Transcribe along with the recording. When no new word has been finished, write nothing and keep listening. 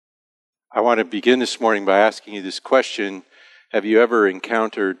I want to begin this morning by asking you this question. Have you ever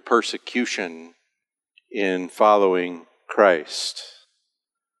encountered persecution in following Christ?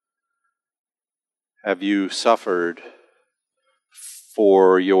 Have you suffered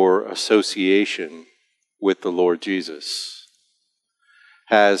for your association with the Lord Jesus?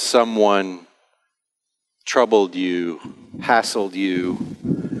 Has someone troubled you, hassled you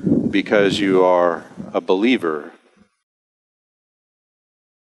because you are a believer?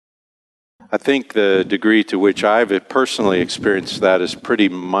 I think the degree to which I've personally experienced that is pretty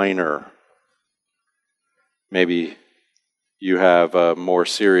minor. Maybe you have a more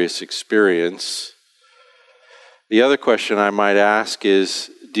serious experience. The other question I might ask is,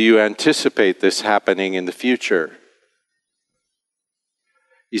 do you anticipate this happening in the future?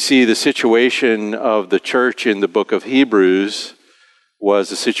 You see, the situation of the church in the book of Hebrews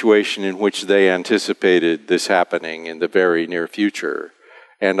was a situation in which they anticipated this happening in the very near future,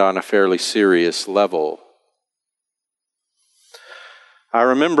 and on a fairly serious level. I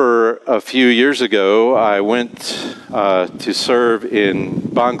remember a few years ago, I went to serve in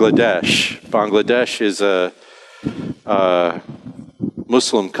Bangladesh. Bangladesh is a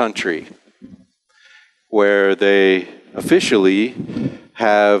Muslim country where they officially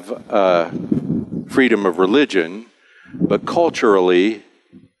have freedom of religion, but culturally,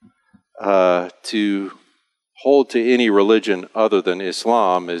 to hold to any religion other than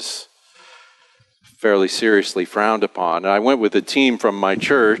Islam is fairly seriously frowned upon. I went with a team from my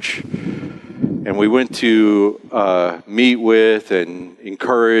church, and we went to meet with and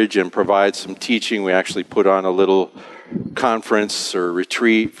encourage and provide some teaching. We actually put on a little conference or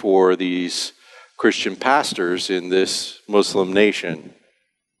retreat for these Christian pastors in this Muslim nation.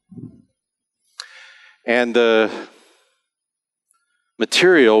 And the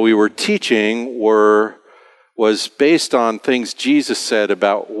material we were teaching was based on things Jesus said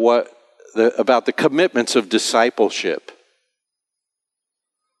about the commitments of discipleship.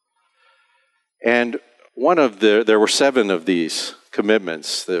 And there were 7 of these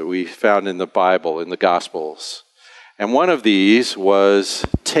commitments that we found in the Bible, in the Gospels. And one of these was,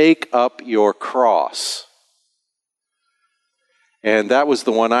 take up your cross. And that was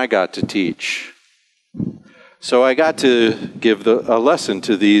the one I got to teach. So I got to give a lesson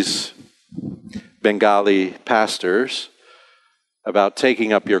to these Bengali pastors about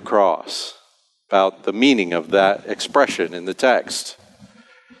taking up your cross, about the meaning of that expression in the text.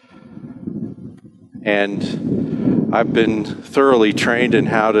 And I've been thoroughly trained in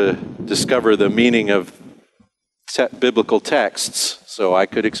how to discover the meaning of biblical texts, so I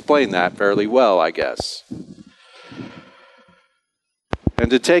could explain that fairly well, I guess. And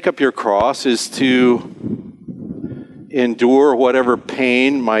to take up your cross is to endure whatever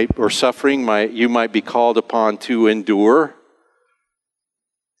pain or suffering you might be called upon to endure,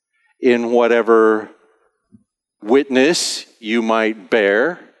 in whatever witness you might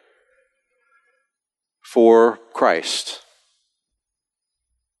bear for Christ.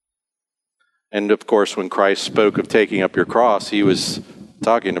 And of course, when Christ spoke of taking up your cross, he was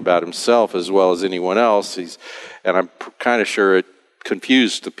talking about himself as well as anyone else. And I'm kind of sure it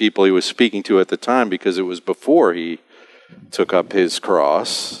confused the people he was speaking to at the time, because it was before he took up his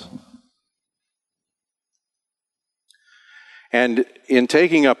cross. And in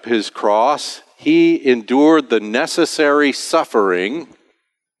taking up his cross, he endured the necessary suffering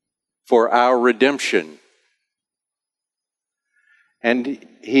for our redemption. And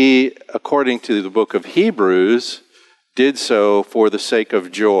he, according to the book of Hebrews, did so for the sake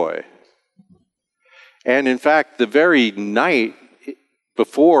of joy. And in fact, the very night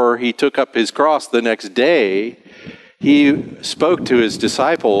before he took up his cross, the next day, he spoke to his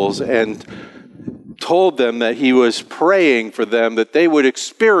disciples and told them that he was praying for them that they would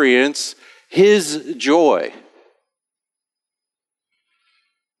experience his joy.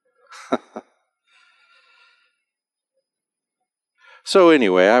 So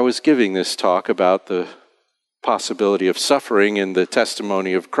anyway, I was giving this talk about the possibility of suffering in the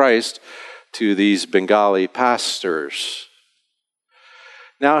testimony of Christ to these Bengali pastors.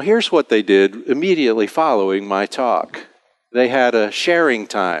 Now, here's what they did immediately following my talk. They had a sharing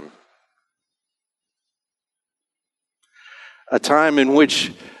time. A time in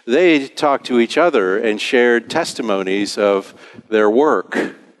which they talked to each other and shared testimonies of their work.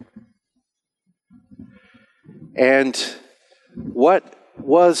 And what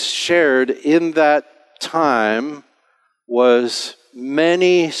was shared in that time was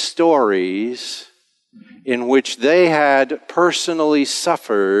many stories in which they had personally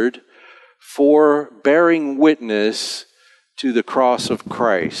suffered for bearing witness to the cross of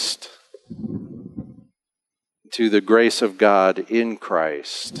Christ, to the grace of God in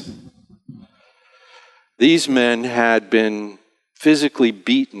Christ. These men had been physically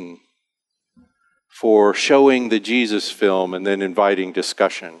beaten for showing the Jesus film and then inviting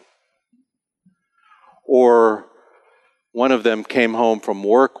discussion. Or one of them came home from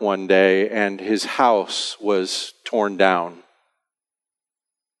work one day and his house was torn down.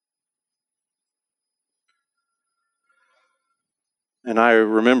 And I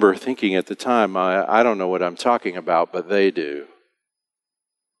remember thinking at the time, I don't know what I'm talking about, but they do.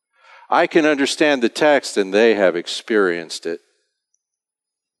 I can understand the text and they have experienced it.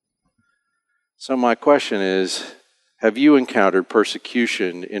 So my question is, have you encountered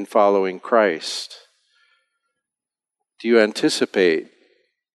persecution in following Christ? Do you anticipate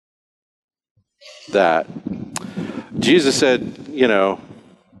that? Jesus said,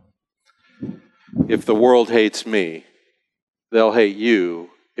 if the world hates me, they'll hate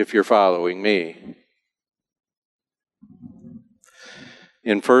you if you're following me.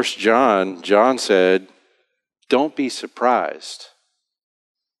 In 1 John, John said, don't be surprised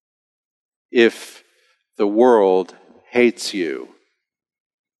if the world hates you.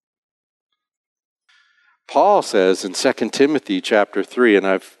 Paul says in 2 Timothy chapter 3, and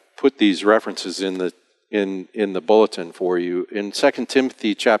I've put these references in the bulletin for you. In 2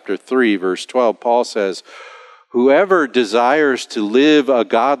 Timothy chapter 3, verse 12, Paul says, whoever desires to live a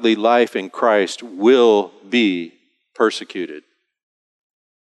godly life in Christ will be persecuted.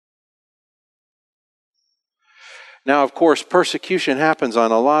 Now, of course, persecution happens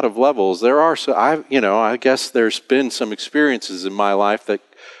on a lot of levels. I guess there's been some experiences in my life that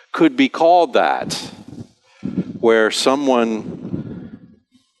could be called that, where someone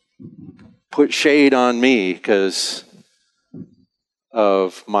put shade on me because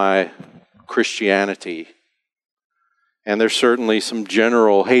of my Christianity. And there's certainly some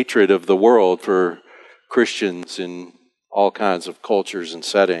general hatred of the world for Christians in all kinds of cultures and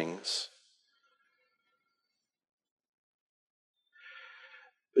settings.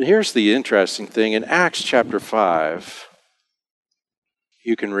 But here's the interesting thing. In Acts chapter 5,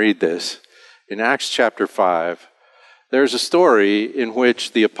 you can read this. In Acts chapter 5, there's a story in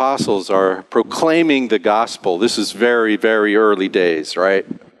which the apostles are proclaiming the gospel. This is very, very early days, right?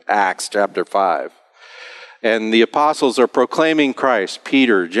 Acts chapter 5. And the apostles are proclaiming Christ,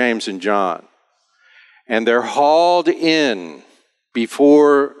 Peter, James, and John. And they're hauled in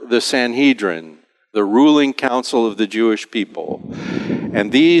before the Sanhedrin, the ruling council of the Jewish people.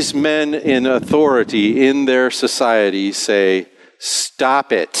 And these men in authority in their society say,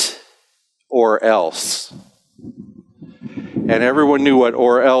 stop it, or else. And everyone knew what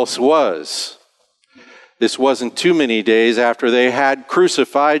or else was. This wasn't too many days after they had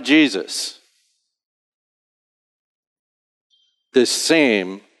crucified Jesus. This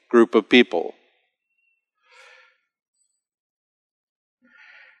same group of people.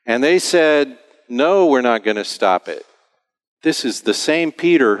 And they said, no, we're not going to stop it. This is the same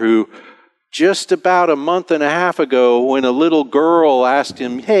Peter who just about a month and a half ago, when a little girl asked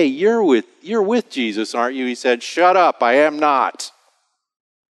him, hey, you're with Jesus, aren't you? He said, shut up, I am not.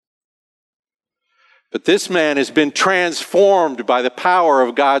 But this man has been transformed by the power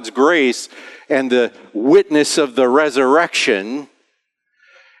of God's grace and the witness of the resurrection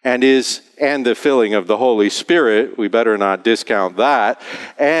and the filling of the Holy Spirit. We better not discount that.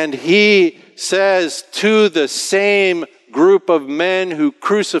 And he says to the same group of men who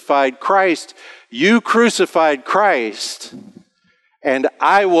crucified Christ, you crucified Christ, and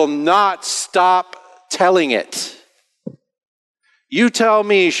I will not stop telling it. You tell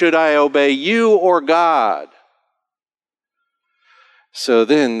me, should I obey you or God? So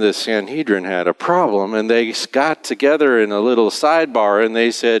then the Sanhedrin had a problem, and they got together in a little sidebar, and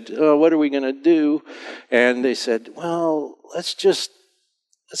they said, oh, what are we going to do? And they said, well, let's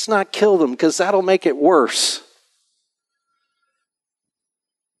not kill them, because that'll make it worse.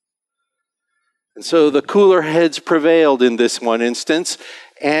 And so the cooler heads prevailed in this one instance,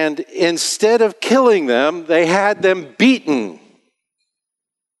 and instead of killing them, they had them beaten.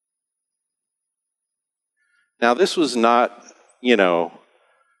 Now, this was not, a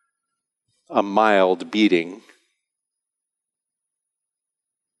mild beating.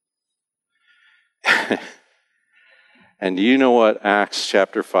 And do you know what Acts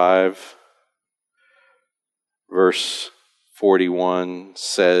chapter 5, verse 41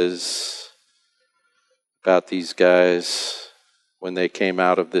 says about these guys when they came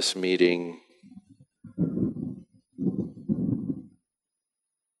out of this meeting?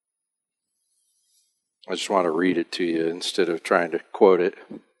 I just want to read it to you instead of trying to quote it.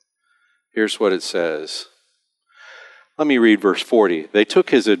 Here's what it says. Let me read verse 40. They took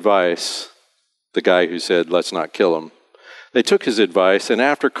his advice, the guy who said, let's not kill him. They took his advice, and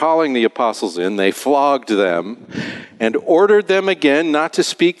after calling the apostles in, they flogged them and ordered them again not to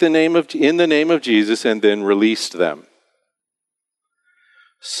speak in the name of Jesus, and then released them.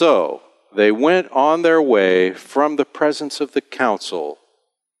 So they went on their way from the presence of the council,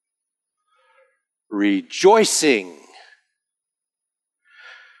 rejoicing.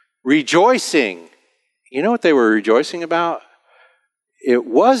 Rejoicing. You know what they were rejoicing about? It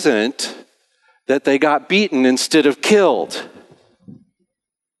wasn't that they got beaten instead of killed.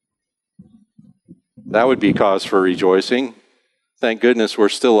 That would be cause for rejoicing. Thank goodness we're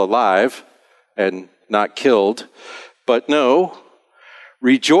still alive and not killed. But no,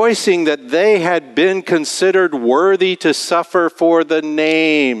 rejoicing that they had been considered worthy to suffer for the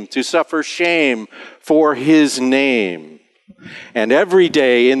name, to suffer shame for his name. And every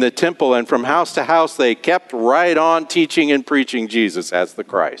day in the temple and from house to house, they kept right on teaching and preaching Jesus as the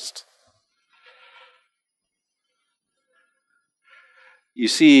Christ. You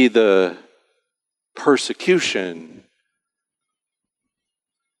see, the persecution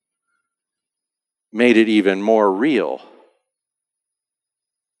made it even more real.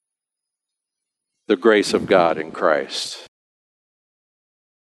 The grace of God in Christ.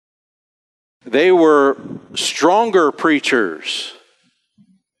 They were stronger preachers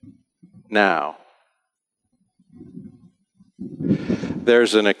now.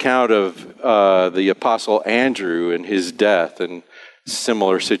 There's an account of the Apostle Andrew and his death, and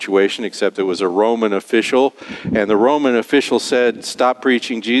similar situation, except it was a Roman official, and the Roman official said, "Stop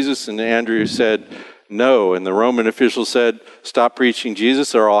preaching Jesus," and Andrew said, "No," and the Roman official said, "Stop preaching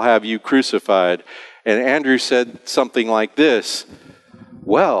Jesus or I'll have you crucified." And Andrew said something like this,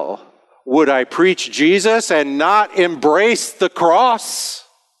 "Well, would I preach Jesus and not embrace the cross?"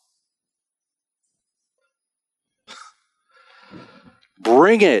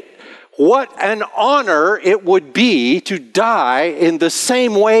 Bring it. What an honor it would be to die in the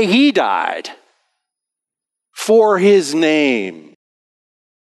same way he died for his name.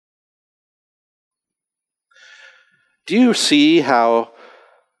 Do you see how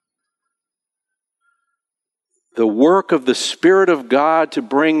the work of the Spirit of God to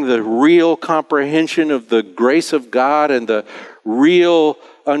bring the real comprehension of the grace of God and the real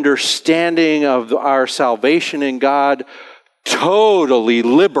understanding of our salvation in God totally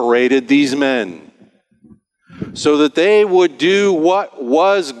liberated these men so that they would do what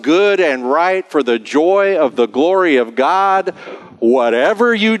was good and right for the joy of the glory of God,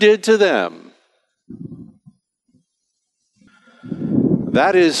 whatever you did to them.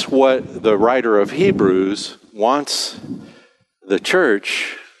 That is what the writer of Hebrews wants the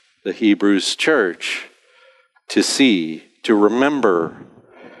church, the Hebrews church, to see, to remember.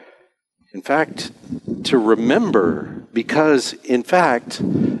 In fact, to remember, because, in fact,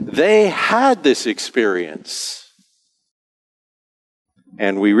 they had this experience.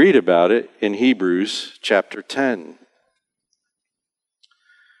 And we read about it in Hebrews chapter 10.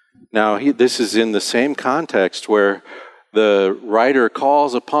 Now, this is in the same context where the writer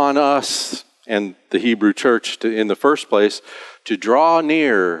calls upon us and the Hebrew church in the first place to draw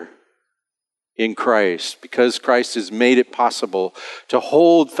near in Christ, because Christ has made it possible to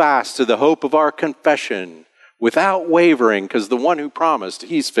hold fast to the hope of our confession without wavering, because the one who promised,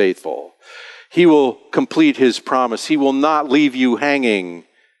 he's faithful. He will complete his promise. He will not leave you hanging.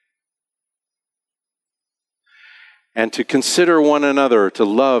 And to consider one another to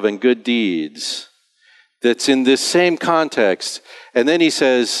love and good deeds. That's in this same context. And then he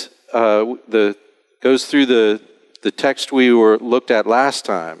says, goes through the text we looked at last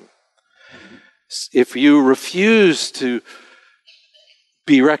time. If you refuse to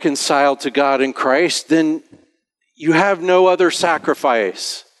be reconciled to God in Christ, then you have no other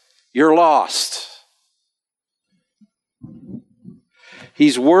sacrifice. You're lost.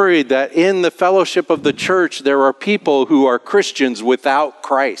 He's worried that in the fellowship of the church, there are people who are Christians without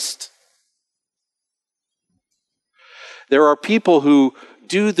Christ. There are people who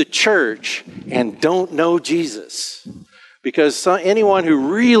do the church and don't know Jesus. Because anyone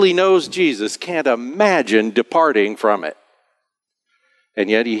who really knows Jesus can't imagine departing from it. And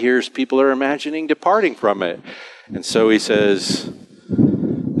yet he hears people are imagining departing from it. And so he says,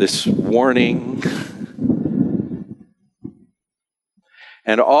 this warning.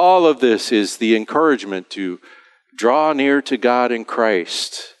 And all of this is the encouragement to draw near to God in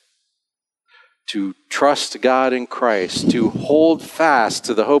Christ. To trust God in Christ. To hold fast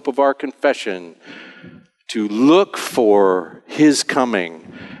to the hope of our confession. To look for his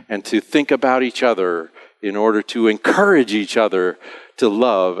coming and to think about each other in order to encourage each other to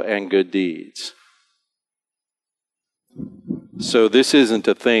love and good deeds. So this isn't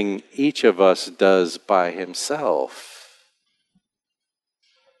a thing each of us does by himself.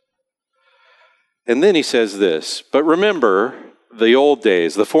 And then he says this, but remember the old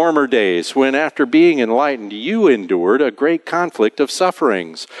days, the former days, when after being enlightened, you endured a great conflict of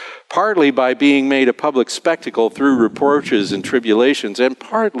sufferings, partly by being made a public spectacle through reproaches and tribulations, and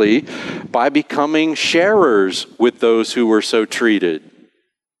partly by becoming sharers with those who were so treated.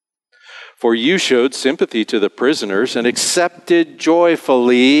 For you showed sympathy to the prisoners and accepted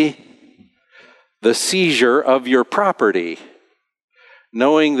joyfully the seizure of your property,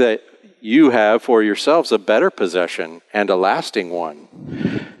 knowing that you have for yourselves a better possession and a lasting one.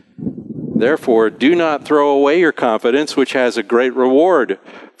 Therefore, do not throw away your confidence, which has a great reward,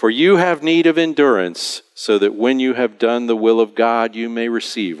 for you have need of endurance, so that when you have done the will of God, you may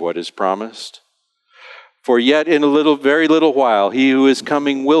receive what is promised. For yet in a very little while, he who is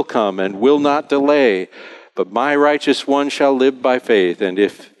coming will come and will not delay, but my righteous one shall live by faith, and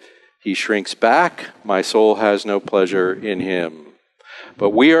if he shrinks back, my soul has no pleasure in him.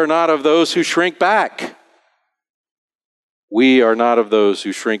 But we are not of those who shrink back. We are not of those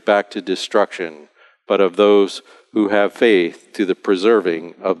who shrink back to destruction, but of those who have faith to the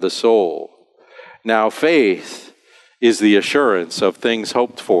preserving of the soul. Now faith is the assurance of things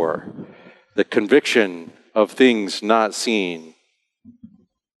hoped for, the conviction of things not seen.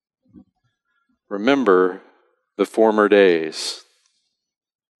 Remember the former days.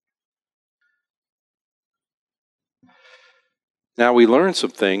 Now we learn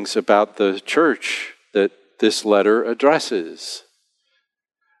some things about the church that this letter addresses.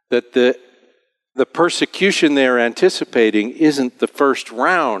 That the persecution they're anticipating isn't the first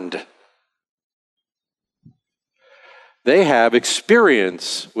round. They have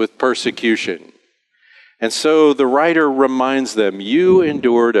experience with persecution. And so the writer reminds them, you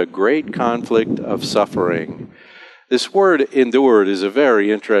endured a great conflict of suffering. This word endured is a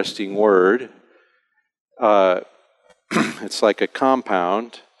very interesting word. It's like a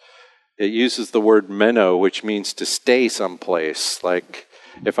compound. It uses the word meno, which means to stay someplace. Like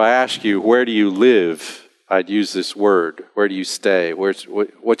if I ask you, where do you live? I'd use this word. Where do you stay?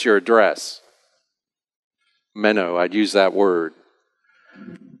 What's your address? Meno, I'd use that word.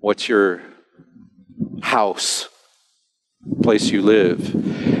 What's your house? Place you live.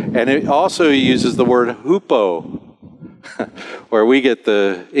 And it also uses the word hupo, where we get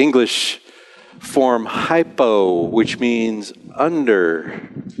the English form hypo, which means under.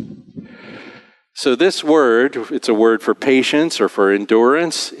 So this word, it's a word for patience or for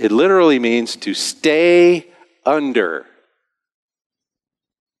endurance. It literally means to stay under.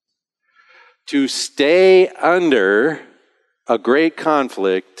 To stay under a great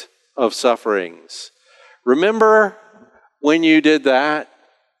conflict of sufferings. Remember when you did that?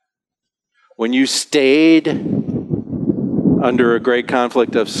 When you stayed under a great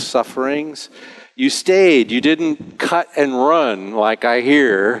conflict of sufferings? You stayed. You didn't cut and run like I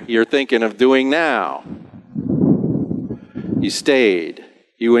hear you're thinking of doing now. You stayed.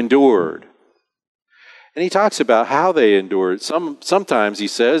 You endured. And he talks about how they endured. Sometimes he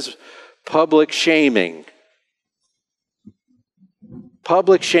says, public shaming.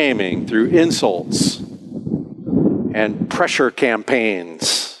 Public shaming through insults and pressure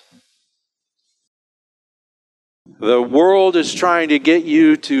campaigns. The world is trying to get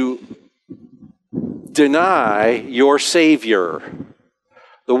you to deny your Savior.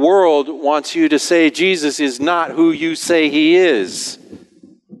 The world wants you to say Jesus is not who you say he is.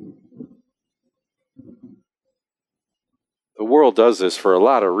 The world does this for a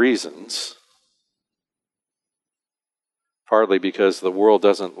lot of reasons. Partly because the world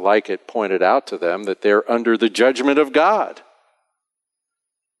doesn't like it pointed out to them that they're under the judgment of God.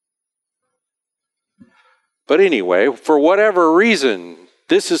 But anyway, for whatever reason,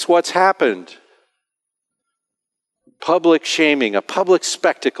 this is what's happened. Public shaming, a public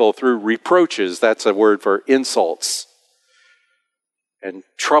spectacle through reproaches, that's a word for insults. And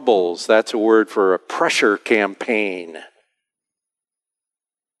troubles, that's a word for a pressure campaign.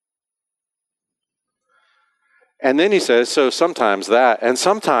 And then he says, so sometimes that, and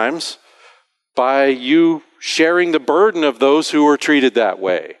sometimes by you sharing the burden of those who were treated that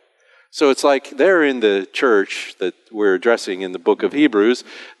way. So it's like they're in the church that we're addressing in the book of Hebrews.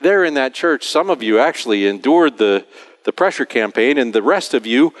 They're in that church. Some of you actually endured the pressure campaign, and the rest of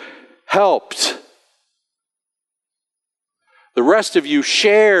you helped. The rest of you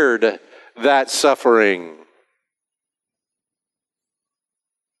shared that suffering.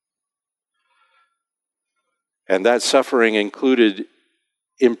 And that suffering included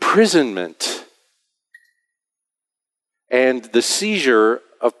imprisonment and the seizure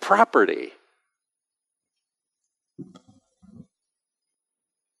of property.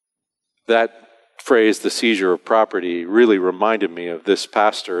 That phrase, the seizure of property, really reminded me of this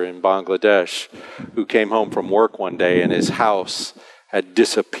pastor in Bangladesh who came home from work one day and his house had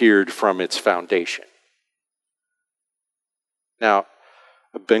disappeared from its foundation. Now,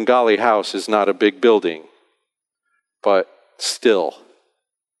 a Bengali house is not a big building, but still.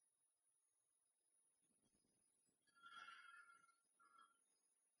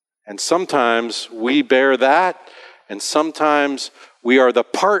 And sometimes we bear that, and sometimes we are the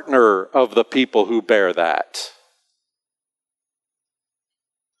partner of the people who bear that.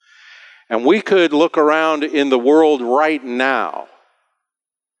 And we could look around in the world right now,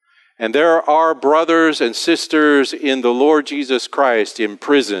 and there are brothers and sisters in the Lord Jesus Christ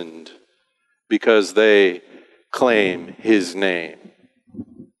imprisoned because they claim His name.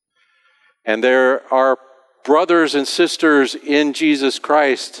 And there are brothers and sisters in Jesus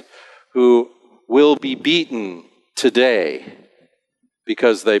Christ who will be beaten today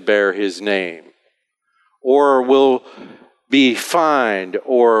because they bear His name, or will be fined,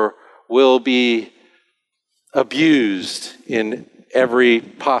 or will be abused in every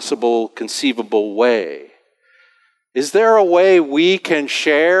possible conceivable way. Is there a way we can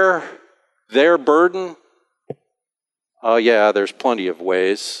share their burden? Yeah, there's plenty of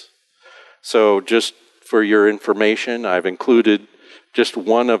ways. So just for your information, I've included just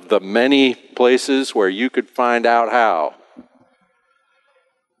one of the many places where you could find out how.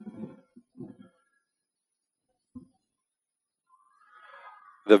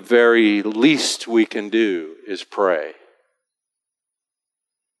 The very least we can do is pray.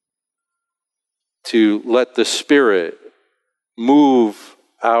 To let the Spirit move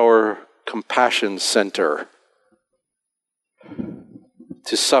our compassion center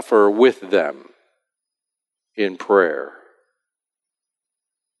to suffer with them in prayer.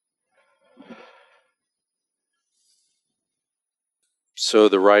 So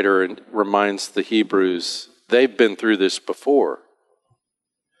the writer reminds the Hebrews, they've been through this before.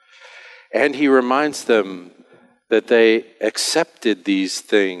 And he reminds them that they accepted these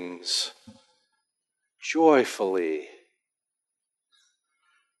things joyfully.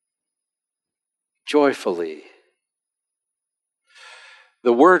 Joyfully.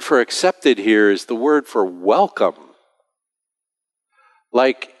 The word for accepted here is the word for welcome.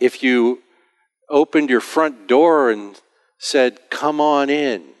 Like if you opened your front door and said, "Come on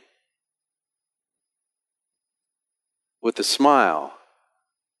in," with a smile.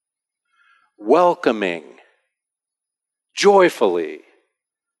 Welcoming, joyfully,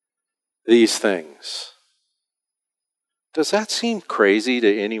 these things. Does that seem crazy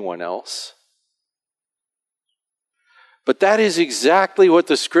to anyone else? But that is exactly what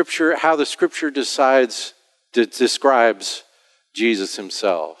how the Scripture describes Jesus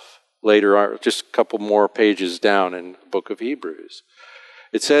Himself. Later, just a couple more pages down in the book of Hebrews.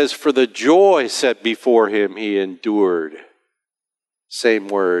 It says, "For the joy set before Him, He endured." Same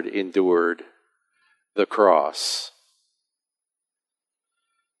word, endured. The cross.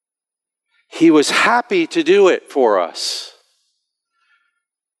 He was happy to do it for us.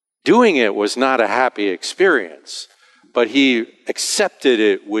 Doing it was not a happy experience, but He accepted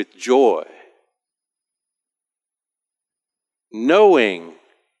it with joy. Knowing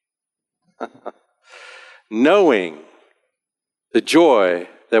the joy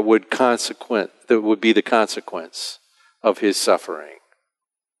that would be the consequence of His suffering.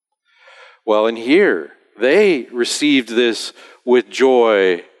 Well, in here, they received this with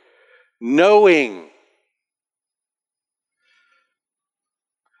joy, knowing.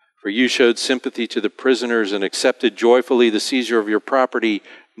 For you showed sympathy to the prisoners and accepted joyfully the seizure of your property,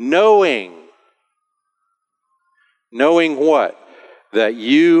 knowing. Knowing what? That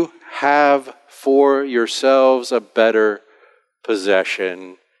you have for yourselves a better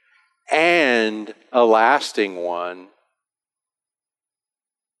possession and a lasting one.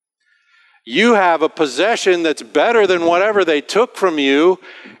 You have a possession that's better than whatever they took from you,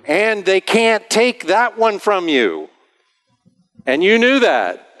 and they can't take that one from you. And you knew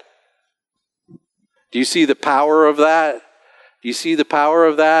that. Do you see the power of that? Do you see the power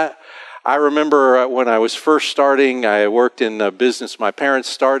of that? I remember when I was first starting, I worked in a business my parents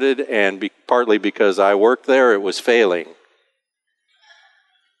started, and partly because I worked there, it was failing.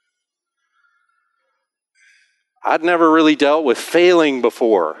 I'd never really dealt with failing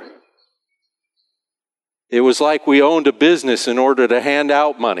before. It was like we owned a business in order to hand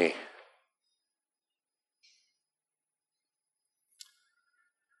out money.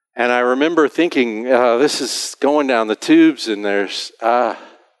 And I remember thinking, this is going down the tubes, and there's... But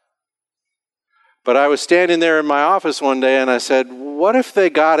I was standing there in my office one day, and I said, what if they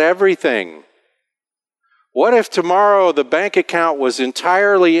got everything? What if tomorrow the bank account was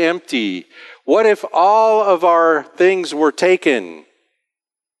entirely empty? What if all of our things were taken?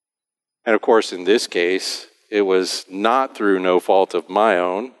 And of course, in this case, it was not through no fault of my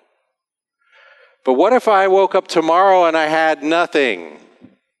own. But what if I woke up tomorrow and I had nothing?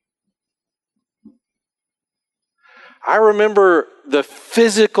 I remember the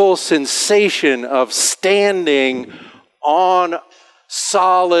physical sensation of standing on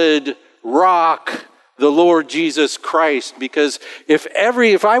solid rock, the Lord Jesus Christ, because if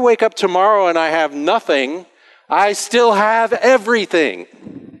I wake up tomorrow and I have nothing, I still have everything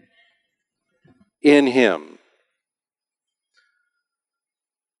in Him.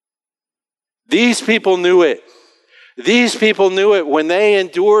 These people knew it. These people knew it when they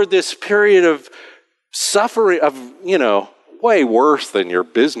endured this period of suffering, of, way worse than your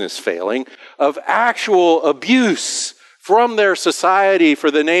business failing, of actual abuse from their society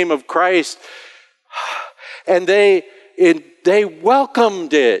for the name of Christ. And they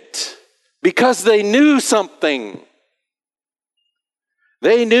welcomed it because they knew something.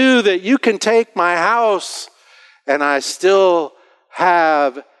 They knew that you can take my house and I still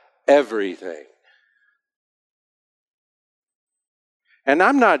have everything. And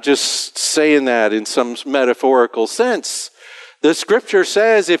I'm not just saying that in some metaphorical sense. The scripture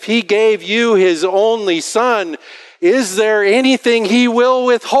says, if He gave you His only Son, is there anything He will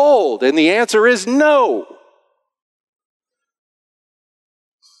withhold? And the answer is no.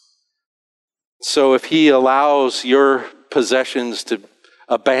 So if He allows your possessions to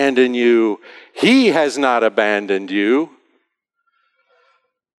abandon you, He has not abandoned you.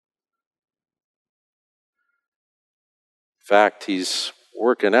 In fact, He's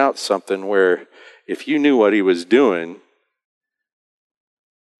working out something where if you knew what He was doing,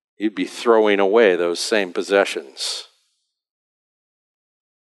 you'd be throwing away those same possessions.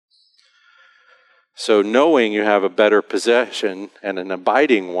 So knowing you have a better possession and an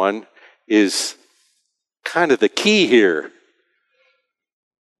abiding one is kind of the key here.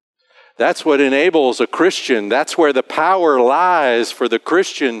 That's what enables a Christian. That's where the power lies for the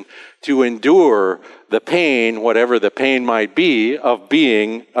Christian to endure the pain, whatever the pain might be, of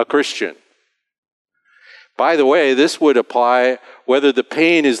being a Christian. By the way, this would apply whether the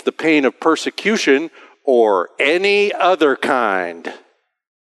pain is the pain of persecution or any other kind.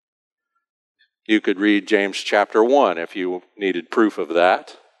 You could read James chapter 1 if you needed proof of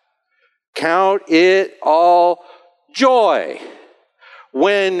that. Count it all joy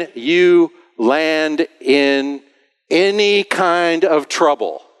when you land in any kind of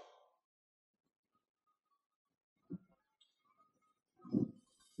trouble.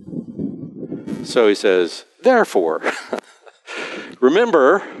 So he says, therefore,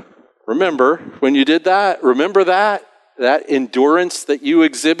 remember when you did that, remember that endurance that you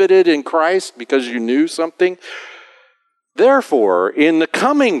exhibited in Christ because you knew something. Therefore, in the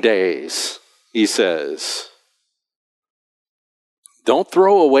coming days, he says, don't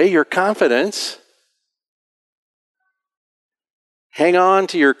throw away your confidence. Hang on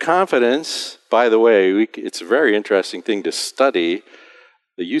to your confidence. By the way, it's a very interesting thing to study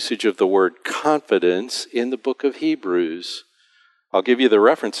the usage of the word confidence in the book of Hebrews. I'll give you the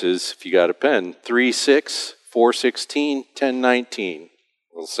references if you got a pen. 3:6, 4:16, 10:19.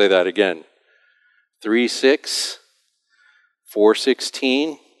 We'll say that again. 3:6,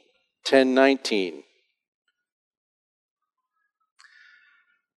 4:16, 10:19.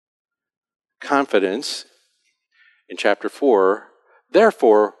 Confidence in chapter 4.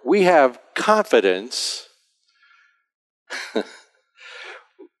 Therefore, we have confidence.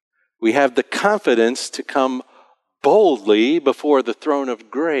 We have the confidence to come boldly before the throne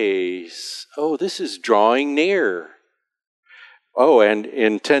of grace. Oh, this is drawing near. Oh, and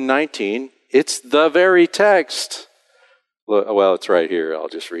in 10:19, it's the very text. Well, it's right here. I'll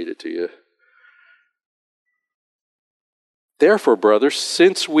just read it to you. Therefore, brothers,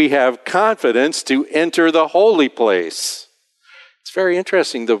 since we have confidence to enter the holy place. It's very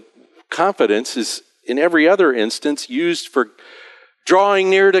interesting. The confidence is, in every other instance, used for drawing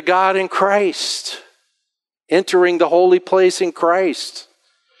near to God in Christ, entering the holy place in Christ.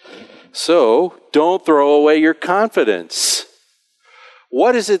 So, don't throw away your confidence.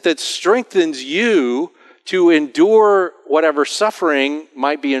 What is it that strengthens you to endure whatever suffering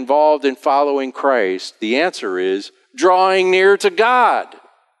might be involved in following Christ? The answer is drawing near to God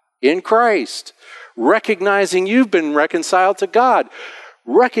in Christ, recognizing you've been reconciled to God,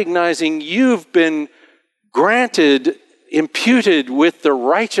 recognizing you've been imputed with the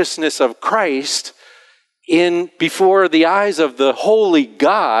righteousness of Christ before the eyes of the holy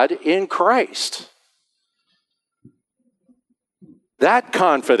God in Christ. That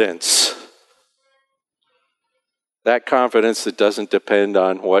confidence That confidence that doesn't depend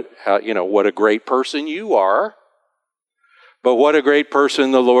on what a great person you are, but what a great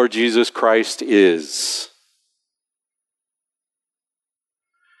person the Lord Jesus Christ is.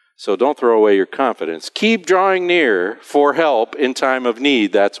 So don't throw away your confidence. Keep drawing near for help in time of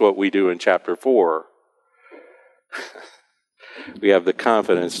need. That's what we do in chapter 4. We have the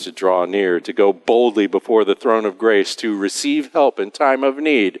confidence to draw near, to go boldly before the throne of grace, to receive help in time of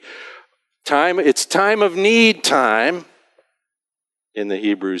need. It's time of need time in the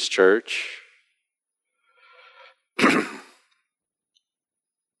Hebrews church. For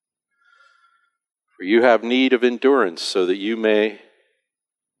you have need of endurance so that you may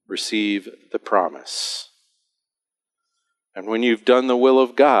receive the promise. And when you've done the will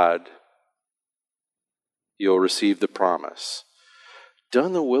of God, you'll receive the promise.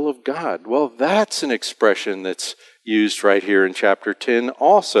 Done the will of God. Well, that's an expression that's used right here in chapter 10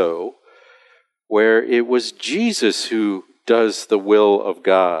 also, where it was Jesus who does the will of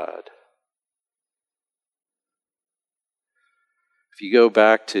God. If you go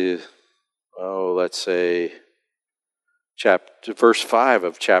back to, let's say, verse 5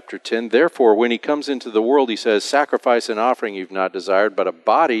 of chapter 10, therefore, when he comes into the world, he says, sacrifice and offering you've not desired, but a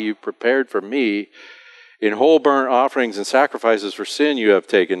body you've prepared for me. In whole burnt offerings and sacrifices for sin you have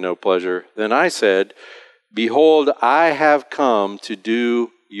taken no pleasure. Then I said, behold, I have come to do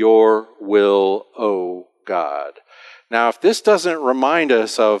your will, O God. Now, if this doesn't remind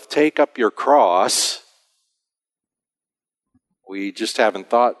us of take up your cross, we just haven't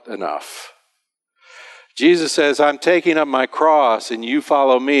thought enough. Jesus says, I'm taking up my cross and you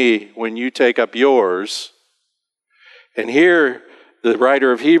follow me when you take up yours. And here, the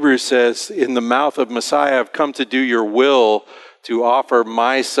writer of Hebrews says, in the mouth of Messiah, I've come to do your will, to offer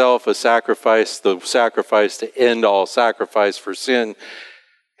myself a sacrifice, the sacrifice to end all sacrifice for sin.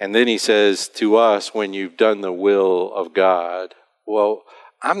 And then he says to us, when you've done the will of God, well,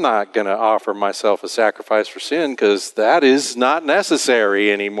 I'm not going to offer myself a sacrifice for sin because that is not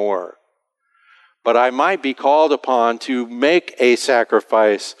necessary anymore. But I might be called upon to make a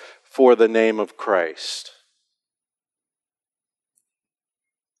sacrifice for the name of Christ.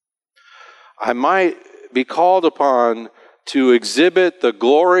 I might be called upon to exhibit the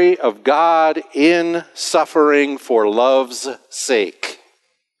glory of God in suffering for love's sake.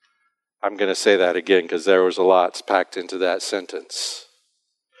 I'm going to say that again because there was a lot packed into that sentence.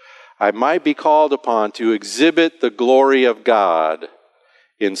 I might be called upon to exhibit the glory of God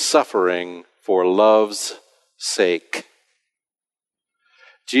in suffering for love's sake.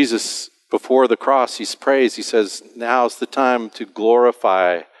 Jesus, before the cross, he prays, he says, now's the time to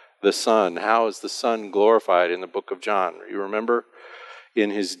glorify the Son. How is the Son glorified in the book of John? You remember? In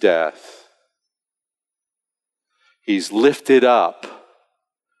his death. He's lifted up.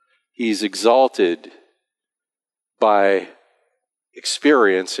 He's exalted by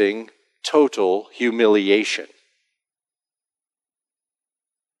experiencing total humiliation.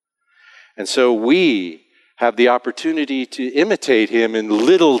 And so we have the opportunity to imitate him in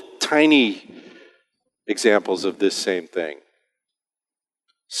little tiny examples of this same thing.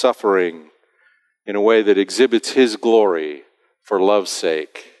 Suffering in a way that exhibits his glory for love's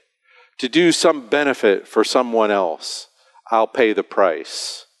sake. To do some benefit for someone else, I'll pay the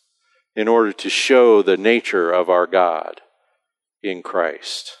price in order to show the nature of our God in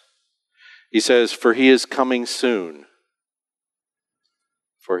Christ. He says, for he is coming soon.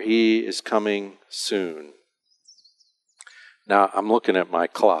 For he is coming soon. Now, I'm looking at my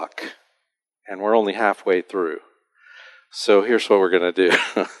clock, and we're only halfway through. So here's what we're going to do.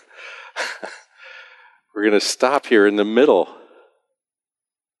 We're going to stop here in the middle.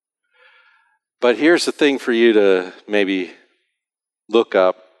 But here's the thing for you to maybe look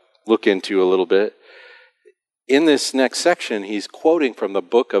into a little bit. In this next section, he's quoting from the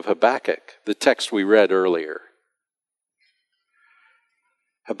book of Habakkuk, the text we read earlier.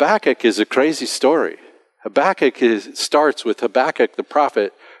 Habakkuk is a crazy story. Habakkuk starts with Habakkuk the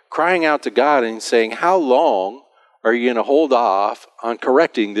prophet crying out to God and saying, how long are you going to hold off on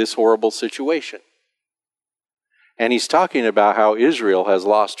correcting this horrible situation? And he's talking about how Israel has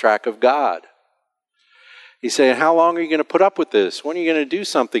lost track of God. He's saying, how long are you going to put up with this? When are you going to do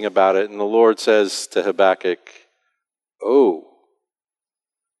something about it? And the Lord says to Habakkuk,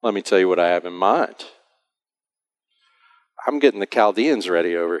 let me tell you what I have in mind. I'm getting the Chaldeans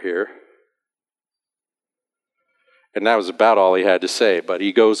ready over here. And that was about all he had to say, but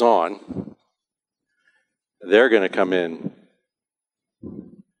he goes on. They're going to come in.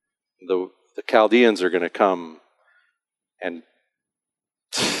 The Chaldeans are going to come, and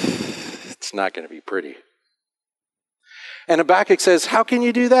it's not going to be pretty. And Habakkuk says, how can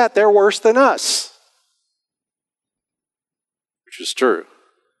you do that? They're worse than us. which is true.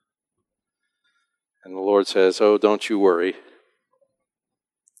 And the Lord says, oh, don't you worry.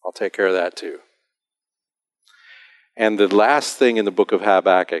 I'll take care of that too. And the last thing in the book of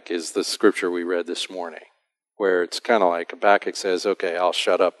Habakkuk is the scripture we read this morning, where it's kind of like Habakkuk says, okay, I'll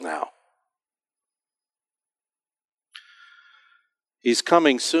shut up now. He's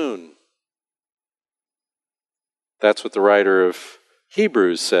coming soon. That's what the writer of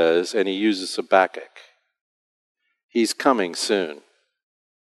Hebrews says, and he uses Habakkuk. He's coming soon.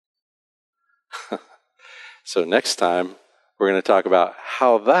 So next time, we're going to talk about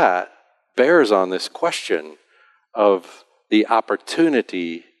how that bears on this question of the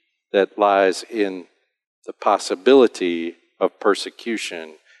opportunity that lies in the possibility of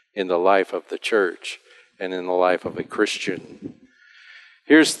persecution in the life of the church and in the life of a Christian.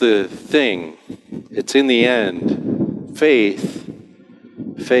 Here's the thing. It's in the end. Faith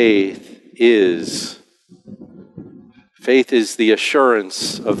is the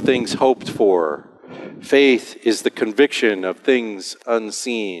assurance of things hoped for. Faith is the conviction of things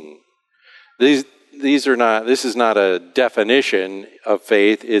unseen. This is not a definition of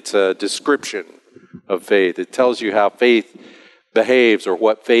faith, it's a description of faith. It tells you how faith behaves or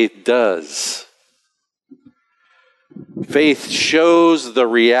what faith does. Faith shows the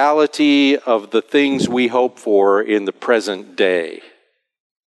reality of the things we hope for in the present day.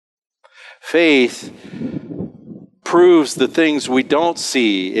 Faith proves the things we don't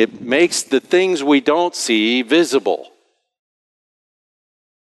see. It makes the things we don't see visible.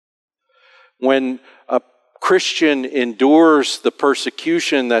 When a Christian endures the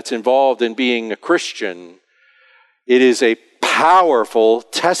persecution that's involved in being a Christian, it is a powerful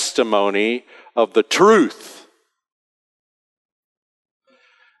testimony of the truth.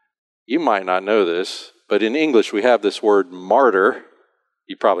 You might not know this, but in English we have this word martyr.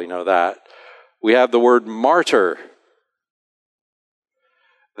 You probably know that. We have the word martyr.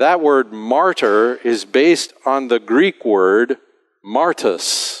 That word martyr is based on the Greek word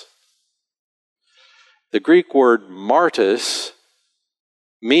martus. The Greek word martus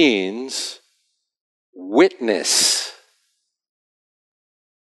means witness.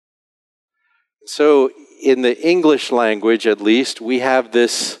 So in the English language, at least, we have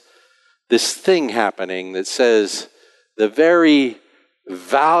this thing happening that says the very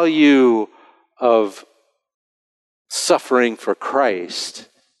value of suffering for Christ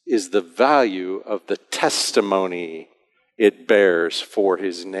is the value of the testimony it bears for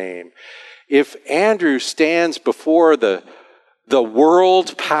his name. If Andrew stands before the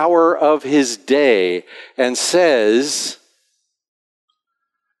world power of his day and says,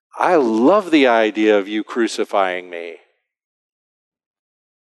 I love the idea of you crucifying me,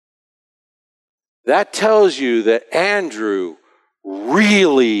 that tells you that Andrew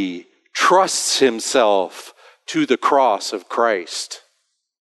really trusts himself to the cross of Christ.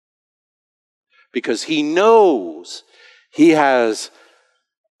 Because he knows he has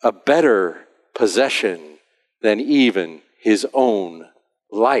a better possession than even his own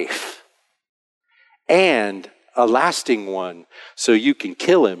life. And a lasting one, so you can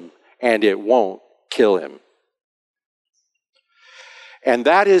kill him and it won't kill him. And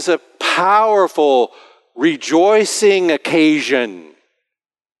that is a powerful, rejoicing occasion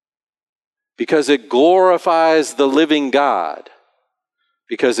because it glorifies the living God,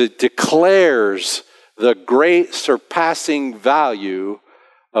 because it declares the great surpassing value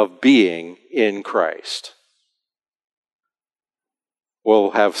of being in Christ.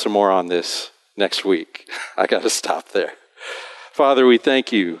 We'll have some more on this next week. I got to stop there. Father, we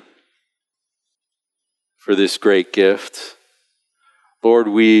thank you for this great gift. Lord,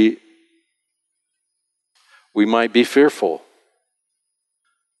 we might be fearful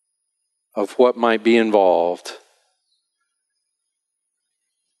of what might be involved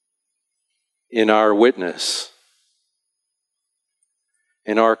in our witness,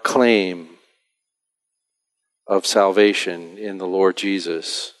 in our claim of salvation in the Lord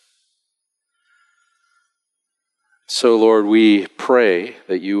Jesus. So, Lord, we pray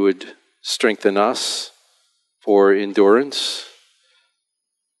that you would strengthen us for endurance,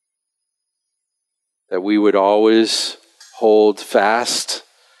 that we would always hold fast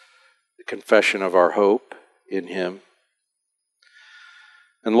the confession of our hope in him.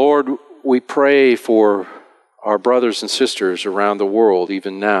 And Lord, we pray for our brothers and sisters around the world,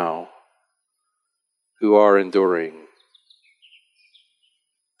 even now, who are enduring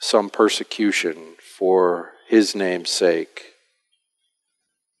some persecution for his name's sake.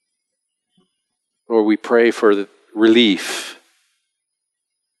 Lord, we pray for the relief,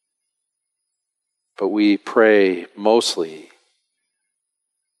 but we pray mostly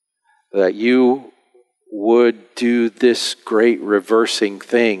that you would do this great reversing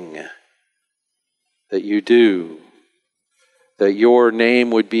thing that you do, that your name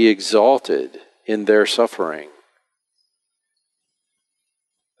would be exalted in their suffering,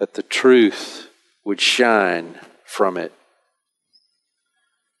 that the truth would shine from it,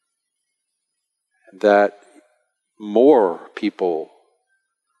 and that more people,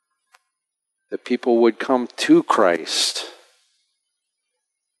 that people would come to Christ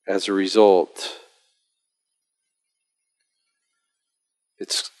as a result.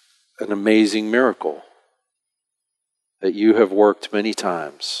 It's an amazing miracle that you have worked many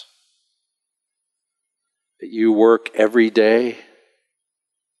times, that you work every day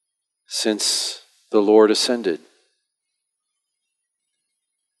since the Lord ascended.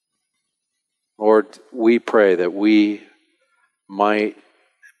 Lord, we pray that we might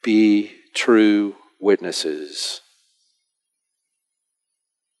be true witnesses.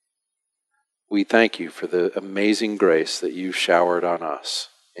 We thank you for the amazing grace that you showered on us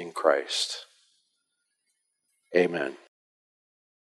in Christ. Amen.